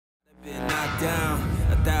down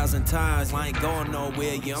 1,000 times. I ain't going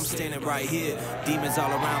nowhere. Yeah, I'm standing right here. Demons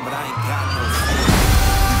all around, but I ain't got no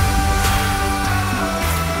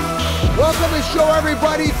fear. Welcome to the show,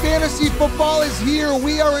 everybody. Fantasy football is here.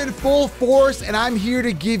 We are in full force, and I'm here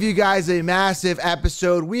to give you guys a massive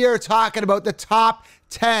episode. We are talking about the top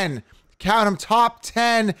 10, count them, top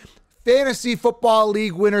 10 fantasy football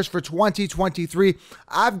league winners for 2023.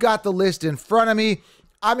 I've got the list in front of me.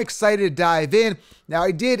 I'm excited to dive in. Now,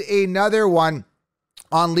 I did another one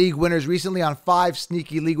on league winners recently on 5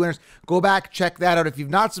 sneaky league winners. Go back, check that out. If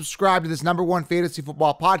you've not subscribed to this #1 fantasy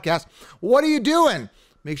football podcast, what are you doing?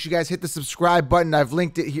 Make sure you guys hit the subscribe button. I've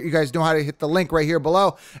linked it here. You guys know how to hit the link right here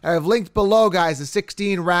below. And I've linked below, guys, the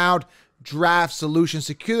 16-round draft solution.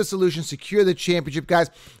 Secure the solution, secure the championship,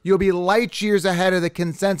 guys. You'll be light years ahead of the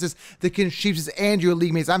consensus, the Chiefs, and your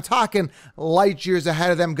league mates. I'm talking light years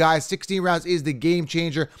ahead of them, guys. 16 rounds is the game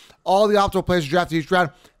changer. All the optimal players drafted each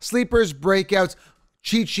round. Sleepers, breakouts,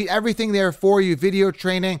 cheat sheet, everything there for you. Video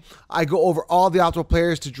training. I go over all the optimal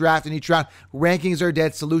players to draft in each round. Rankings are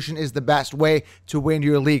dead. Solution is the best way to win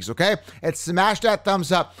your leagues, okay? And smash that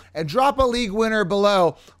thumbs up and drop a league winner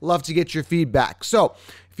below. Love to get your feedback. So,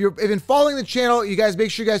 if you've been following the channel, you guys make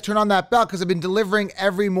sure you guys turn on that bell because I've been delivering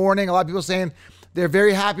every morning. A lot of people saying they're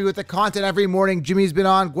very happy with the content every morning. Jimmy's been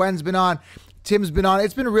on, Gwen's been on, Tim's been on.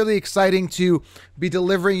 It's been really exciting to be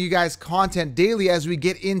delivering you guys content daily as we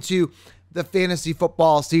get into the fantasy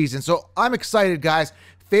football season. So I'm excited, guys.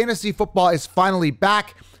 Fantasy football is finally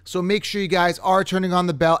back. So make sure you guys are turning on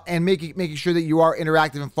the bell and making sure that you are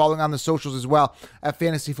interactive and following on the socials as well at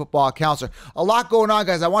Fantasy Football Counselor. A lot going on,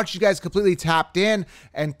 guys. I want you guys completely tapped in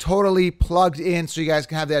and totally plugged in so you guys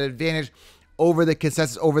can have that advantage over the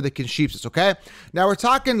consensus, over the Chiefs, okay? Now we're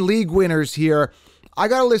talking league winners here. I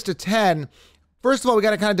got a list of 10. First of all, we got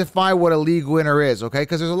to kind of define what a league winner is, okay?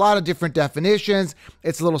 Because there's a lot of different definitions.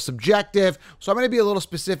 It's a little subjective. So I'm going to be a little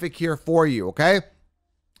specific here for you, okay?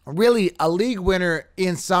 Really, a league winner,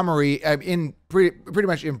 in summary, in pretty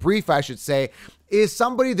much in brief, I should say, is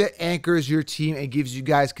somebody that anchors your team and gives you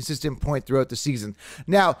guys consistent point throughout the season.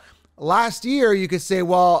 Now, last year, you could say,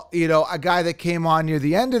 well, you know, a guy that came on near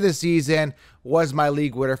the end of the season was my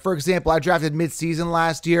league winner. For example, I drafted mid-season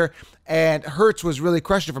last year, and Hurts was really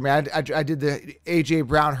crushing for me. I did the A.J.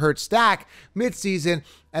 Brown Hurts stack mid-season,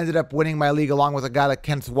 ended up winning my league along with a guy like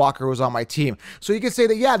Kenneth Walker who was on my team. So you can say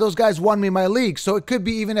that, yeah, those guys won me my league. So it could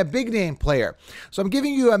be even a big-name player. So I'm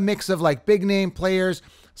giving you a mix of like big-name players,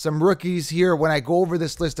 some rookies here when I go over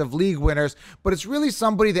this list of league winners, but it's really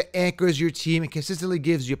somebody that anchors your team and consistently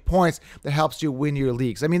gives you points that helps you win your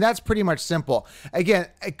leagues. I mean, that's pretty much simple. Again,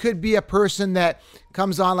 it could be a person that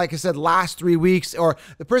comes on, like I said, last 3 weeks, or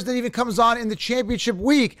the person that even comes on in the championship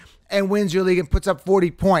week and wins your league and puts up 40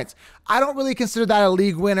 points. I don't really consider that a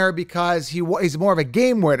league winner because he's more of a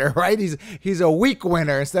game winner, right? He's a week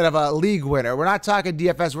winner instead of a league winner. We're not talking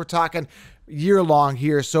DFS, we're talking year-long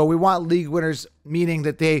here. So we want league winners, meaning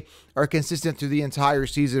that they are consistent through the entire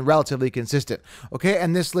season, relatively consistent, okay?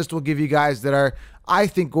 And this list will give you guys that are, I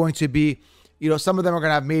think, going to be, you know, some of them are going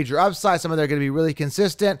to have major upside. Some of them are going to be really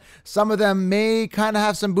consistent. Some of them may kind of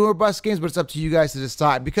have some boomer bust games, but it's up to you guys to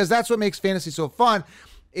decide, because that's what makes fantasy so fun,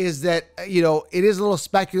 is that, you know, it is a little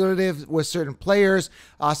speculative with certain players.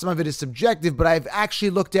 Some of it is subjective, but I've actually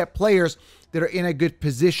looked at players that are in a good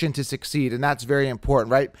position to succeed, and that's very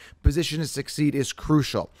important, right? Position to succeed is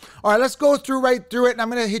crucial. All right, let's go right through it, and I'm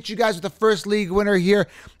going to hit you guys with the first league winner here,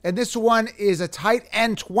 and this one is a tight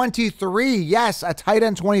end 23. Yes, a tight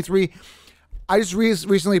end 23. I just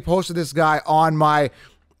recently posted this guy on my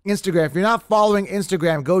Instagram. If you're not following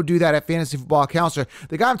Instagram, go do that at Fantasy Football Counselor.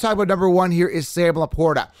 The guy I'm talking about, #1 here, is Sam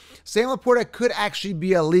Laporta. Sam Laporta could actually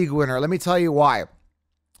be a league winner. Let me tell you why.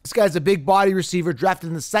 This guy's a big body receiver drafted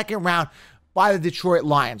in the 2nd round by the Detroit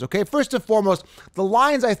Lions, okay? First and foremost, the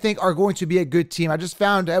Lions, I think, are going to be a good team. I just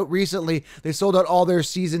found out recently they sold out all their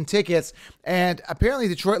season tickets, and apparently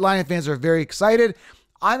Detroit Lions fans are very excited.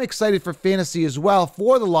 I'm excited for fantasy as well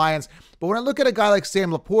for the Lions, but when I look at a guy like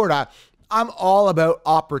Sam Laporta, I'm all about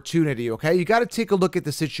opportunity, okay? You got to take a look at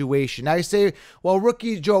the situation. Now you say, well,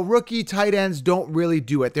 rookie tight ends don't really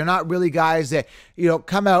do it. They're not really guys that, you know,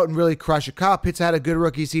 come out and really crush it. Kyle Pitts had a good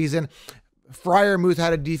rookie season. Freiermuth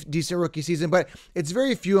had a decent rookie season, but it's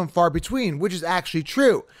very few and far between, which is actually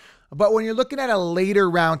true. But when you're looking at a later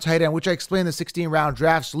round tight end, which I explained the 16-round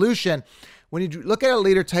draft solution, when you look at a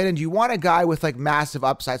later tight end, you want a guy with like massive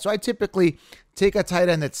upside. So I typically take a tight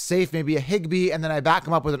end that's safe, maybe a Higbee, and then I back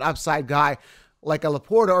him up with an upside guy like a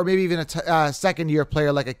Laporta, or maybe even a second-year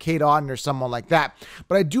player like a Cade Otton or someone like that.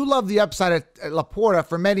 But I do love the upside at Laporta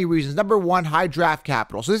for many reasons. #1, high draft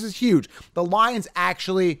capital. So this is huge. The Lions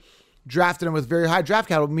actually drafted him with very high draft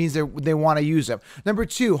capital means they want to use him. Number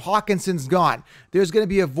 2, Hawkinson's gone. There's going to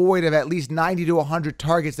be a void of at least 90 to 100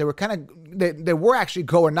 targets that were they were actually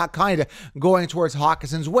going towards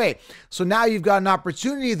Hawkinson's way. So now you've got an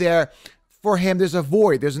opportunity there for him. There's a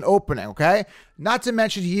void. There's an opening, okay? Not to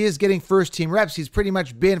mention he is getting first team reps. He's pretty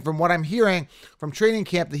much been, from what I'm hearing from training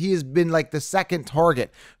camp, that he has been like the second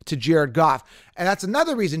target to Jared Goff. And that's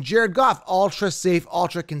another reason. Jared Goff, ultra safe,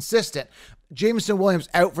 ultra consistent. Jameson Williams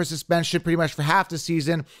out for suspension pretty much for half the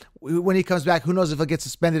season. When he comes back, who knows if he'll get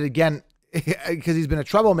suspended again because he's been a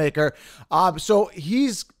troublemaker. So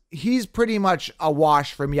he's pretty much a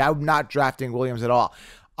wash for me. I'm not drafting Williams at all.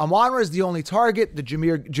 Amon-Ra is the only target, the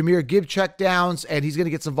Jahmyr Gibbs checkdowns, and he's going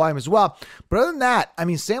to get some volume as well. But other than that, I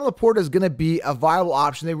mean, Sam Laporta is going to be a viable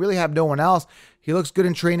option. They really have no one else. He looks good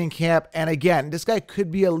in training camp. And again, this guy could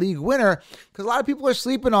be a league winner because a lot of people are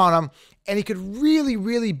sleeping on him. And he could really,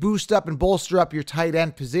 really boost up and bolster up your tight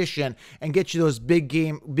end position and get you those big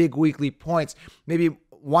weekly points. Maybe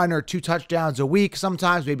 1 or 2 touchdowns a week,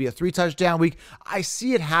 sometimes maybe a 3 touchdown week. I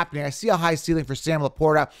see it happening. I see a high ceiling for Sam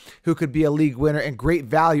Laporta, who could be a league winner and great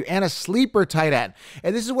value and a sleeper tight end.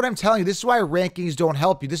 And this is what I'm telling you. This is why rankings don't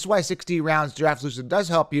help you. This is why 60 rounds draft solution does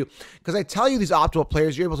help you, because I tell you these optimal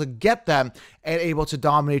players, you're able to get them and able to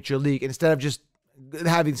dominate your league instead of just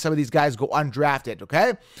having some of these guys go undrafted,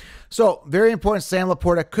 okay? So very important. Sam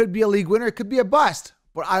Laporta could be a league winner. It could be a bust.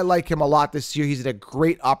 But I like him a lot this year. He's in a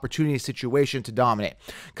great opportunity situation to dominate.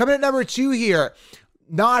 Coming at number 2 here,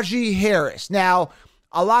 Najee Harris. Now,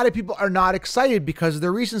 a lot of people are not excited because of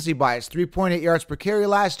the recency bias. 3.8 yards per carry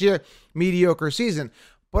last year, mediocre season.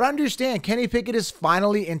 But understand, Kenny Pickett is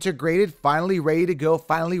finally integrated, finally ready to go,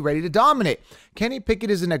 finally ready to dominate. Kenny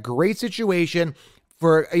Pickett is in a great situation.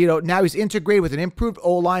 Now he's integrated with an improved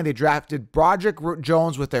O-line. They drafted Broderick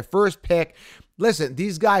Jones with their first pick. Listen,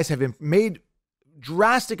 these guys have made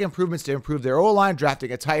drastic improvements to improve their O-line,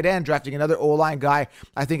 drafting a tight end, drafting another O-line guy,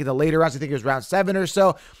 I think in the later rounds. I think it was round 7 or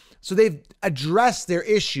so. So they've addressed their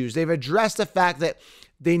issues. They've addressed the fact that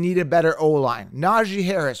they need a better O-line. Najee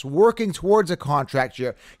Harris working towards a contract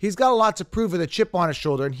year. He's got a lot to prove with a chip on his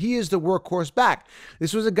shoulder, and he is the workhorse back.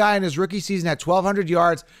 This was a guy in his rookie season at 1,200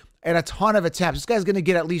 yards and a ton of attempts. This guy's going to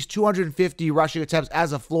get at least 250 rushing attempts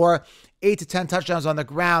as a floor, 8 to 10 touchdowns on the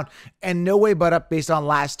ground, and no way but up based on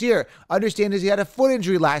last year. Understand is he had a foot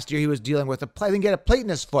injury last year he was dealing with. I think he had a plate in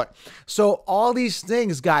his foot. So all these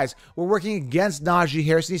things, guys, were working against Najee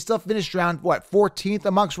Harris, and he still finished around, 14th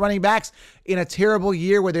amongst running backs in a terrible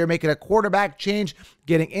year where they were making a quarterback change,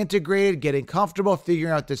 getting integrated, getting comfortable,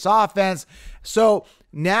 figuring out this offense. So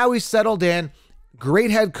now he's settled in.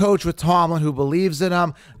 Great head coach with Tomlin who believes in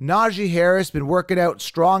him. Najee Harris been working out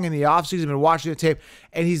strong in the offseason, been watching the tape,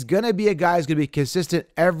 and he's going to be a guy who's going to be consistent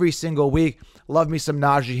every single week. Love me some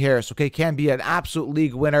Najee Harris, okay? Can be an absolute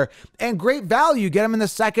league winner and great value. Get him in the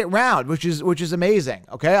second round, which is amazing,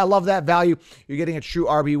 okay? I love that value. You're getting a true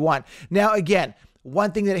RB1. Now, again,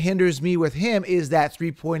 one thing that hinders me with him is that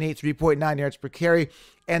 3.8, 3.9 yards per carry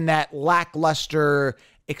and that lackluster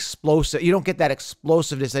explosive. You don't get that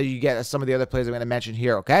explosiveness that you get as some of the other players I'm going to mention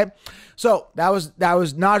here, okay? So that was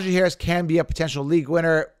Najee Harris can be a potential league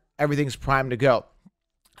winner. Everything's primed to go.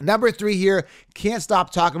 Number 3 here, can't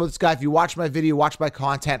stop talking about this guy. If you watch my video, watch my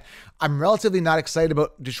content, I'm relatively not excited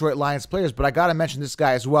about Detroit Lions players, but I got to mention this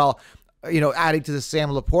guy as well. Adding to the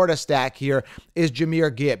Sam Laporta stack here is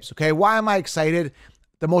Jahmyr Gibbs, okay? Why am I excited?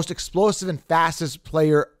 The most explosive and fastest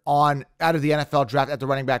player out of the NFL draft at the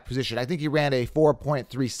running back position. I think he ran a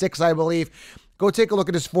 4.36, I believe. Go take a look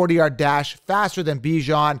at his 40-yard dash, faster than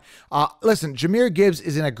Bijan. Listen, Jahmyr Gibbs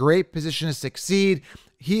is in a great position to succeed.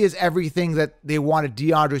 He is everything that they wanted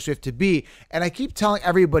DeAndre Swift to be. And I keep telling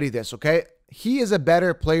everybody this, okay? He is a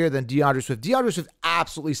better player than DeAndre Swift. DeAndre Swift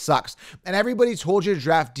absolutely sucks. And everybody told you to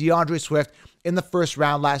draft DeAndre Swift in the first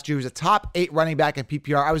round last year. He was a top 8 running back in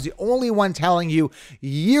PPR. I was the only one telling you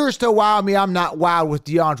years to wow me. I'm not wowed with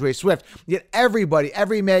DeAndre Swift. Yet everybody,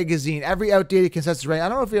 every magazine, every outdated consensus ranking. I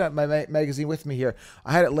don't know if you have my magazine with me here.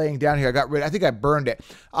 I had it laying down here. I think I burned it.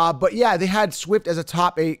 But yeah, they had Swift as a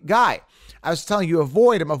top 8 guy. I was telling you,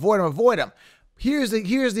 avoid him, avoid him, avoid him. Here's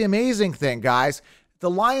the amazing thing, guys. The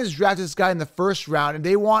Lions drafted this guy in the first round, and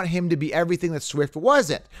they want him to be everything that Swift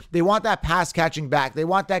wasn't. They want that pass-catching back. They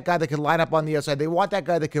want that guy that can line up on the outside. They want that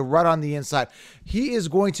guy that can run on the inside. He is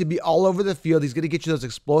going to be all over the field. He's going to get you those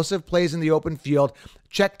explosive plays in the open field,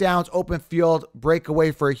 check downs, open field, breakaway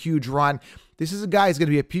for a huge run. This is a guy who's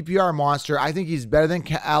going to be a PPR monster. I think he's better than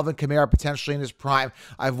Alvin Kamara potentially in his prime.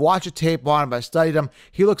 I've watched a tape on him. I've studied him.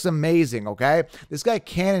 He looks amazing, okay? This guy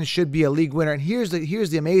can and should be a league winner. And here's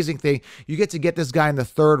the amazing thing. You get to get this guy in the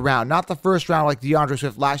 3rd round, not the 1st round like DeAndre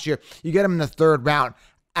Swift last year. You get him in the 3rd round.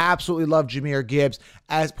 absolutely love Jahmyr Gibbs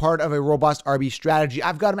as part of a robust RB strategy.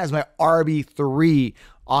 I've got him as my RB3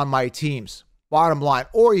 on my teams. Bottom line.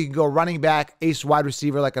 Or you can go running back, ace wide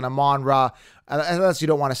receiver like an Amon-Ra, unless you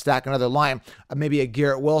don't want to stack another line. Maybe a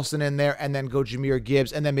Garrett Wilson in there, and then go Jahmyr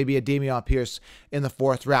Gibbs, and then maybe a Dameon Pierce in the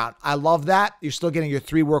 4th round. I love that. You're still getting your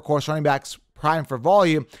 3 workhorse running backs prime for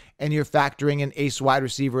volume, and you're factoring in ace wide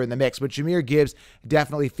receiver in the mix. But Jahmyr Gibbs,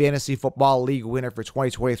 definitely fantasy football league winner for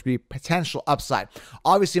 2023, potential upside.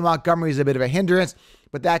 Obviously, Montgomery is a bit of a hindrance,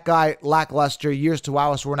 but that guy, lackluster, years to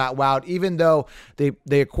wow us, were not wowed. Even though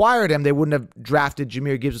they acquired him, they wouldn't have drafted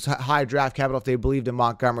Jahmyr Gibbs with high draft capital if they believed in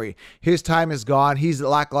Montgomery. His time is gone. He's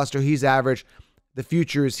lackluster. He's average. The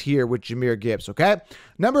future is here with Jahmyr Gibbs, okay?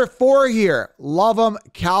 Number 4 here, love him,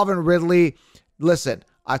 Calvin Ridley. Listen,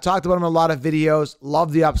 I talked about him in a lot of videos.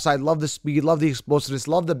 Love the upside, love the speed, love the explosiveness,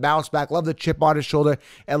 love the bounce back, love the chip on his shoulder,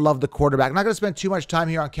 and love the quarterback. I'm not going to spend too much time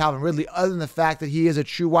here on Calvin Ridley other than the fact that he is a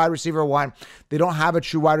true wide receiver 1. They don't have a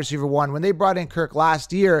true wide receiver 1. When they brought in Kirk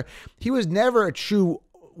last year, he was never a true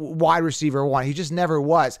wide receiver 1. He just never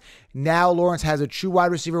was. Now Lawrence has a true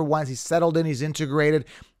wide receiver 1. He's settled in. He's integrated.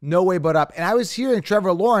 No way but up. And I was hearing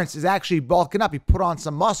Trevor Lawrence is actually bulking up. He put on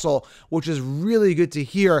some muscle, which is really good to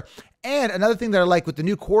hear. And another thing that I like with the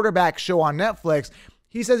new quarterback show on Netflix,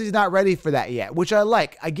 he says he's not ready for that yet, which I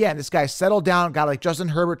like. Again, this guy settled down, got like Justin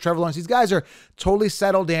Herbert, Trevor Lawrence. These guys are totally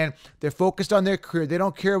settled in. They're focused on their career. They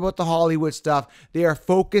don't care about the Hollywood stuff. They are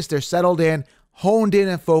focused. They're settled in, honed in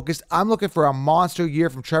and focused. I'm looking for a monster year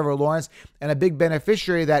from Trevor Lawrence, and a big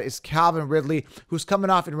beneficiary of that is Calvin Ridley, who's coming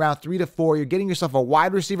off in round 3 to 4. You're getting yourself a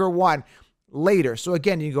wide receiver 1 later. So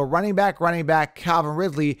again, you go running back, Calvin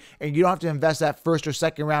Ridley, and you don't have to invest that 1st or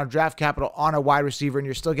 2nd round draft capital on a wide receiver, and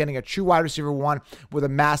you're still getting a true wide receiver 1 with a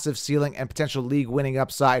massive ceiling and potential league winning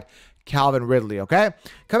upside. Calvin Ridley, okay?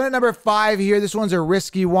 Coming at number 5 here. This one's a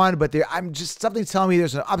risky one, but something's telling me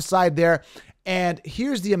there's an upside there. And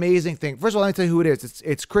here's the amazing thing. First of all, let me tell you who it is.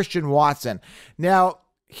 It's Christian Watson. Now,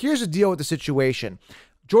 here's the deal with the situation.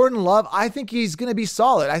 Jordan Love, I think he's going to be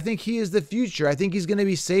solid. I think he is the future. I think he's going to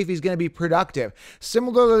be safe. He's going to be productive.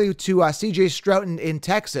 Similarly to C.J. Stroud in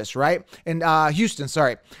Texas, right? In Houston,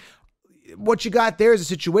 sorry. What you got there is a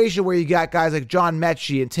situation where you got guys like John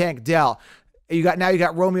Mechie and Tank Dell. Now you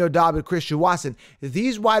got Romeo Doubs and Christian Watson.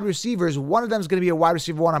 These wide receivers, one of them is going to be a wide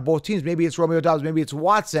receiver 1 on both teams. Maybe it's Romeo Doubs, maybe it's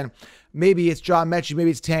Watson, maybe it's John Mechie,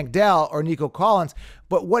 maybe it's Tank Dell or Nico Collins.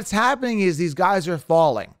 But what's happening is these guys are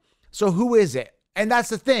falling. So who is it? And that's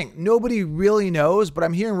the thing. Nobody really knows, but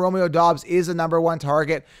I'm hearing Romeo Doubs is a number 1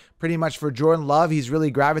 target pretty much for Jordan Love. He's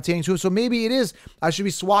really gravitating to him. So maybe it is. I should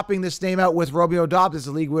be swapping this name out with Romeo Doubs as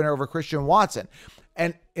a league winner over Christian Watson.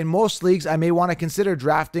 And in most leagues, I may want to consider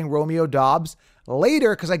drafting Romeo Doubs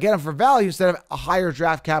later because I get him for value instead of a higher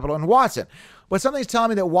draft capital in Watson. But something's telling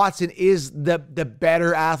me that Watson is the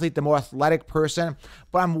better athlete, the more athletic person.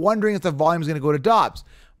 But I'm wondering if the volume is going to go to Doubs.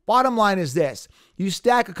 Bottom line is this. You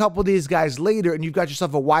stack a couple of these guys later, and you've got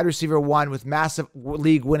yourself a wide receiver 1 with massive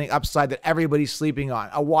league-winning upside that everybody's sleeping on.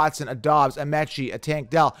 A Watson, a Doubs, a Mechie, a Tank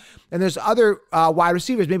Dell. And there's other wide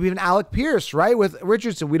receivers, maybe even Alec Pierce, right, with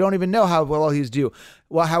Richardson. We don't even know how well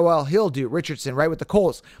he'll do, Richardson, right, with the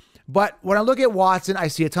Colts. But when I look at Watson, I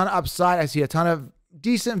see a ton of upside. I see a ton of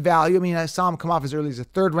decent value. I mean, I saw him come off as early as a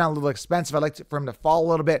 3rd round, a little expensive. I'd like for him to fall a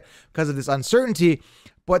little bit because of this uncertainty.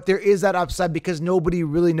 But there is that upside because nobody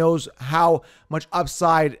really knows how much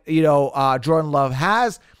upside, Jordan Love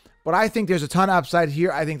has. But I think there's a ton of upside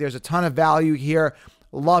here. I think there's a ton of value here.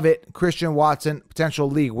 Love it. Christian Watson, potential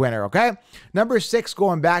league winner, okay? Number 6,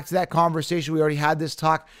 going back to that conversation, we already had this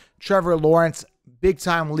talk. Trevor Lawrence,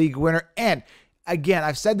 big-time league winner. And again,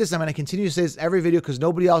 I've said this, I'm going to continue to say this in every video because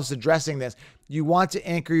nobody else is addressing this. You want to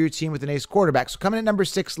anchor your team with an ace quarterback. So coming in at number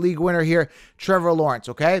 6, league winner here, Trevor Lawrence,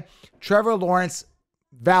 okay? Trevor Lawrence,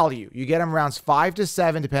 value. You get him rounds 5 to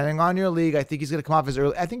 7, depending on your league. I think he's going to come off as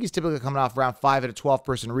early. I think he's typically coming off round 5 at a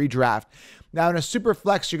 12-person redraft. Now, in a super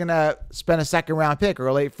flex, you're going to spend a 2nd round pick or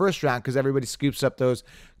a late 1st round because everybody scoops up those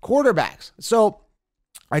quarterbacks. So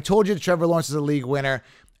I told you that Trevor Lawrence is a league winner.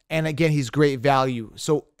 And again, he's great value.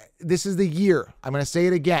 So this is the year, I'm going to say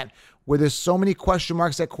it again, where there's so many question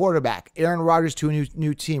marks at quarterback. Aaron Rodgers to a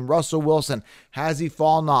new team. Russell Wilson, has he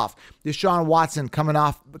fallen off? Deshaun Watson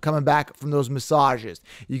coming back from those massages.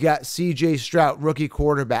 You got C.J. Stroud, rookie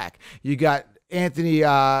quarterback. You got Anthony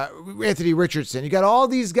Richardson. You got all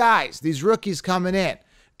these guys, these rookies coming in.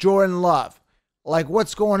 Jordan Love. Like,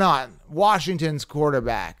 what's going on? Washington's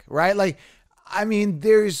quarterback, right? Like, I mean,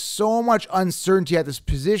 there's so much uncertainty at this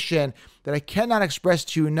position that I cannot express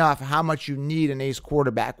to you enough how much you need an ace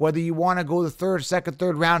quarterback. Whether you want to go the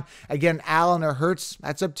 3rd round, again, Allen or Hurts,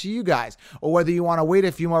 that's up to you guys. Or whether you want to wait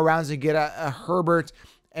a few more rounds and get a Herbert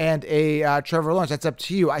and a Trevor Lawrence. That's up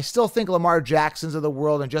to you. I still think Lamar Jackson's of the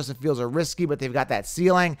world and Justin Fields are risky, but they've got that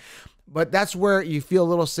ceiling. But that's where you feel a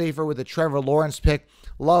little safer with the Trevor Lawrence pick.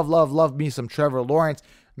 Love me some Trevor Lawrence.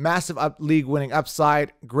 Massive league winning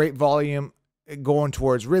upside, great volume going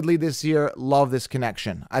towards Ridley this year. Love this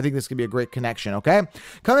connection. I think this could be a great connection, okay?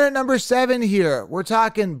 Coming at number 7 here, we're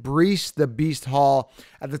talking Breece the Beast Hall.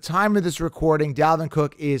 At the time of this recording, Dalvin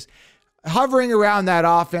Cook is hovering around that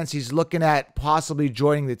offense. He's looking at possibly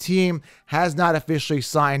joining the team, has not officially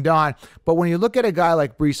signed on. But when you look at a guy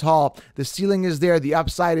like Breece Hall, the ceiling is there, the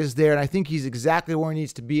upside is there, and I think he's exactly where he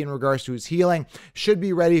needs to be in regards to his healing. Should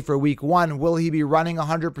be ready for week 1. Will he be running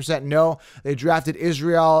 100%? No. They drafted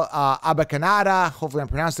Israel Abanikanda, hopefully I'm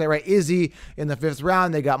pronouncing that right, Izzy, in the 5th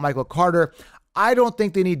round. They got Michael Carter. I don't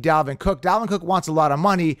think they need Dalvin Cook. Dalvin Cook wants a lot of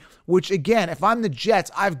money, which again, if I'm the Jets,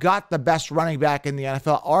 I've got the best running back in the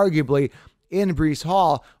NFL, arguably, in Breece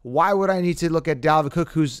Hall. Why would I need to look at Dalvin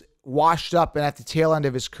Cook, who's washed up and at the tail end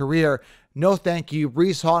of his career? No, thank you.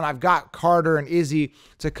 Breece Hall, and I've got Carter and Izzy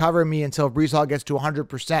to cover me until Breece Hall gets to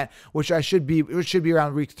 100%, which should be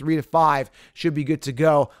around week 3 to 5, should be good to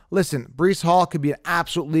go. Listen, Breece Hall could be an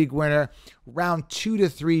absolute league winner. Round 2 to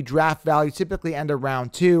 3 draft value, typically end of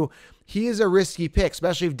round 2. He is a risky pick,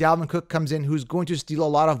 especially if Dalvin Cook comes in, who's going to steal a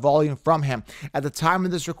lot of volume from him. At the time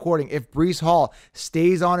of this recording, if Breece Hall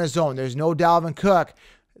stays on his own, there's no Dalvin Cook,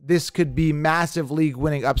 this could be massive league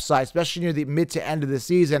winning upside, especially near the mid to end of the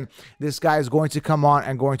season. This guy is going to come on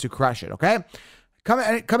and going to crush it, okay? Coming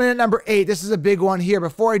in at number 8, this is a big one here.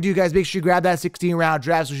 Before I do, guys, make sure you grab that 16-round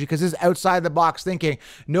draft strategy because this is outside the box thinking.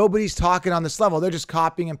 Nobody's talking on this level. They're just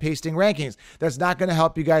copying and pasting rankings. That's not going to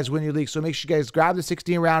help you guys win your league. So make sure you guys grab the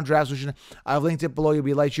 16-round draft solution. I've linked it below. You'll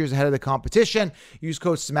be light years ahead of the competition. Use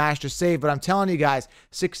code SMASH to save. But I'm telling you guys,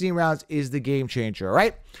 16 rounds is the game changer, all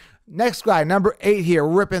right? Next guy, number 8 here,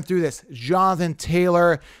 ripping through this. Jonathan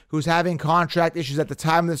Taylor, who's having contract issues at the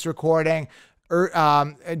time of this recording.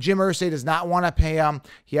 Jim Irsay does not want to pay him.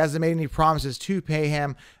 He hasn't made any promises to pay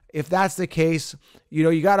him. If that's the case,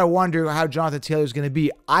 you got to wonder how Jonathan Taylor is going to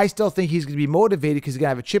be. I still think he's going to be motivated because he's going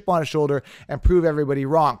to have a chip on his shoulder and prove everybody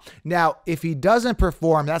wrong. Now, if he doesn't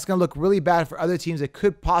perform, that's going to look really bad for other teams that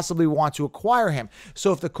could possibly want to acquire him.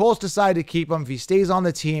 So if the Colts decide to keep him, if he stays on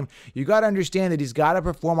the team, you got to understand that he's got to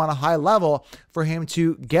perform on a high level for him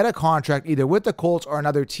to get a contract either with the Colts or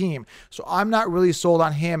another team. So I'm not really sold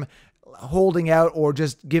on him holding out or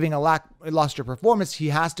just giving a lackluster performance. He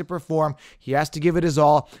has to perform. He has to give it his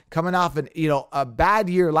all. Coming off a bad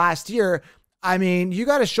year last year, I mean, you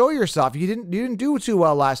got to show yourself. You didn't do too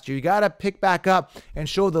well last year. You got to pick back up and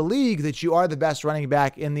show the league that you are the best running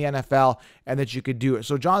back in the NFL and that you could do it.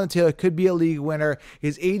 So Jonathan Taylor could be a league winner.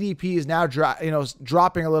 His ADP is now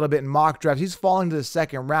dropping a little bit in mock drafts. He's falling to the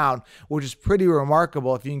 2nd round, which is pretty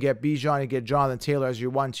remarkable. If you can get Bijan and get Jonathan Taylor as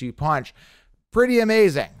your 1-2 punch. Pretty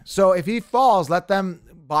amazing. So if he falls, let them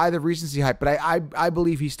buy the recency hype. But I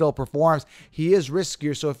believe he still performs. He is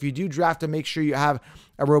riskier. So if you do draft him, make sure you have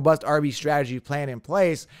a robust RB strategy plan in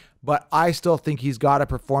place. But I still think he's got to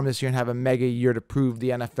perform this year and have a mega year to prove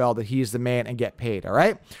the NFL that he's the man and get paid. All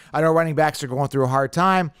right. I know running backs are going through a hard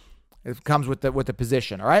time. It comes with the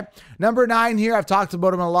position, all right? Number 9 here, I've talked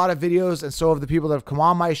about him in a lot of videos, and so have the people that have come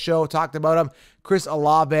on my show, talked about him. Chris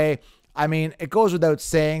Olave. I mean, it goes without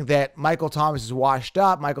saying that Michael Thomas is washed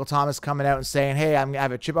up. Michael Thomas coming out and saying, hey, I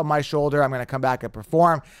have a chip on my shoulder. I'm going to come back and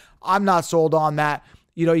perform. I'm not sold on that.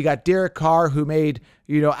 You got Derek Carr, who made,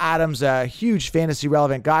 Adams a huge fantasy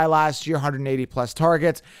relevant guy last year, 180 plus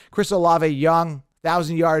targets. Chris Olave, young,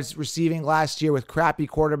 1,000 yards receiving last year with crappy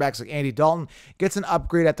quarterbacks like Andy Dalton. Gets an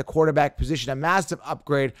upgrade at the quarterback position, a massive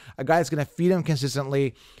upgrade, a guy that's going to feed him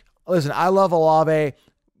consistently. Listen, I love Olave.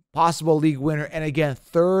 Possible league winner, and again,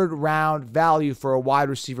 3rd round value for a wide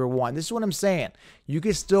receiver 1. This is what I'm saying. You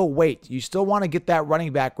can still wait. You still want to get that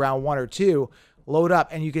running back round 1 or 2, load up,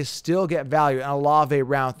 and you can still get value in Olave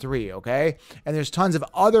round 3, okay? And there's tons of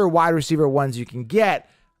other wide receiver 1s you can get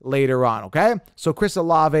later on, okay? So Chris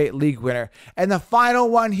Olave, league winner. And the final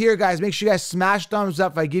one here, guys, make sure you guys smash thumbs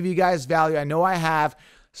up if I give you guys value. I know I have.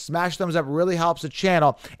 Smash thumbs up really helps the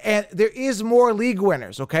channel. And there is more league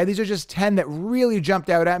winners, okay? These are just 10 that really jumped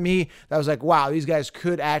out at me. That was like, wow, these guys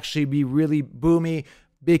could actually be really boomy,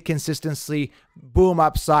 big consistency, boom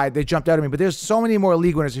upside. They jumped out at me. But there's so many more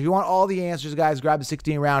league winners. If you want all the answers, guys, grab the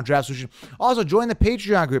 16-round draft solution. Also, join the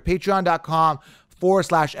Patreon group,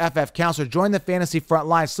 patreon.com/FF Counselor. Join the Fantasy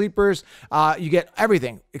Frontline Sleepers. You get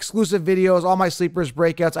everything. Exclusive videos, all my sleepers,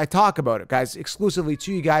 breakouts. I talk about it, guys, exclusively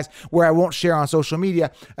to you guys where I won't share on social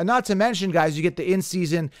media. And not to mention, guys, you get the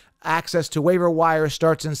in-season access to waiver wire,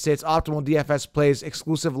 starts and sits, optimal DFS plays,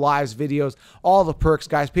 exclusive lives, videos, all the perks,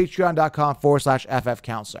 guys.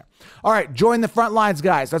 Patreon.com/FFcounselor. All right, join the front lines,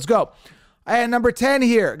 guys. Let's go. And number 10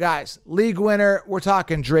 here, guys, league winner. We're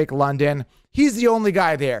talking Drake London. He's the only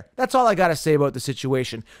guy there. That's all I got to say about the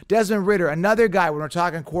situation. Desmond Ridder, another guy when we're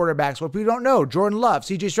talking quarterbacks. What we don't know, Jordan Love,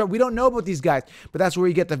 CJ Stroud, we don't know about these guys, but that's where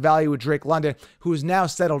you get the value with Drake London, who is now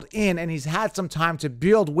settled in, and he's had some time to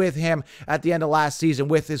build with him at the end of last season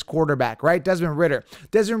with his quarterback, right? Desmond Ridder.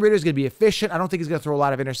 Desmond Ridder is going to be efficient. I don't think he's going to throw a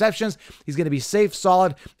lot of interceptions. He's going to be safe,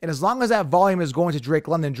 solid, and as long as that volume is going to Drake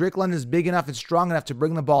London is big enough and strong enough to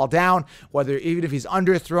bring the ball down, even if he's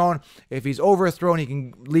underthrown, if he's overthrown, he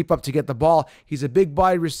can leap up to get the ball. He's a big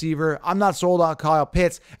body receiver. I'm not sold on Kyle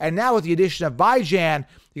Pitts. And now with the addition of Bijan,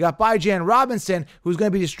 you got Bijan Robinson, who's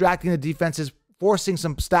going to be distracting the defenses, forcing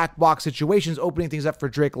some stack box situations, opening things up for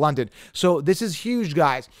Drake London. So this is huge,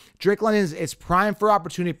 guys. Drake London is prime for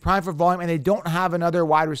opportunity, prime for volume, and they don't have another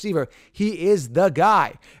wide receiver. He is the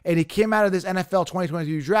guy. And he came out of this NFL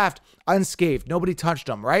 2022 draft unscathed. Nobody touched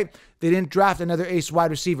him, right? They didn't draft another ace wide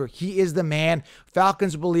receiver. He is the man.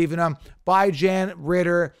 Falcons believe in him. Bijan,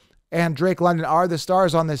 Ridder, and Drake London are the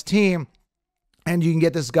stars on this team, and you can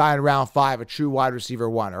get this guy in round 5, a true wide receiver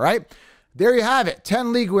 1, all right? There you have it,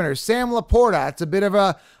 10 league winners. Sam Laporta, it's a bit of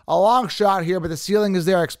a long shot here, but the ceiling is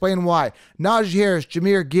there. I'll explain why. Najee Harris,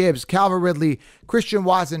 Jahmyr Gibbs, Calvin Ridley, Christian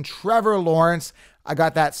Watson, Trevor Lawrence. I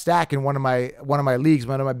got that stack in one of my leagues,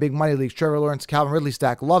 one of my big money leagues. Trevor Lawrence, Calvin Ridley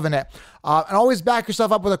stack, loving it. And always back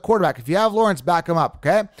yourself up with a quarterback. If you have Lawrence, back him up,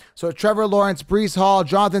 okay? So Trevor Lawrence, Breece Hall,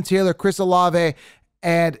 Jonathan Taylor, Chris Olave,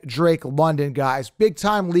 and Drake London, guys.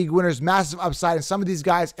 Big-time league winners, massive upside, and some of these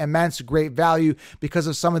guys, immense great value because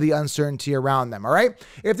of some of the uncertainty around them, all right?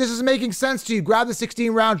 If this is making sense to you, grab the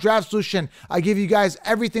 16-round draft solution. I give you guys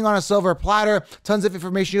everything on a silver platter, tons of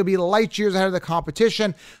information. You'll be light years ahead of the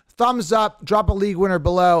competition. Thumbs up, drop a league winner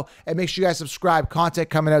below, and make sure you guys subscribe. Content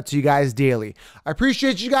coming out to you guys daily. I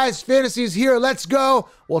appreciate you guys. Fantasy is here. Let's go.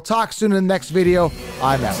 We'll talk soon in the next video.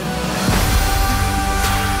 I'm out.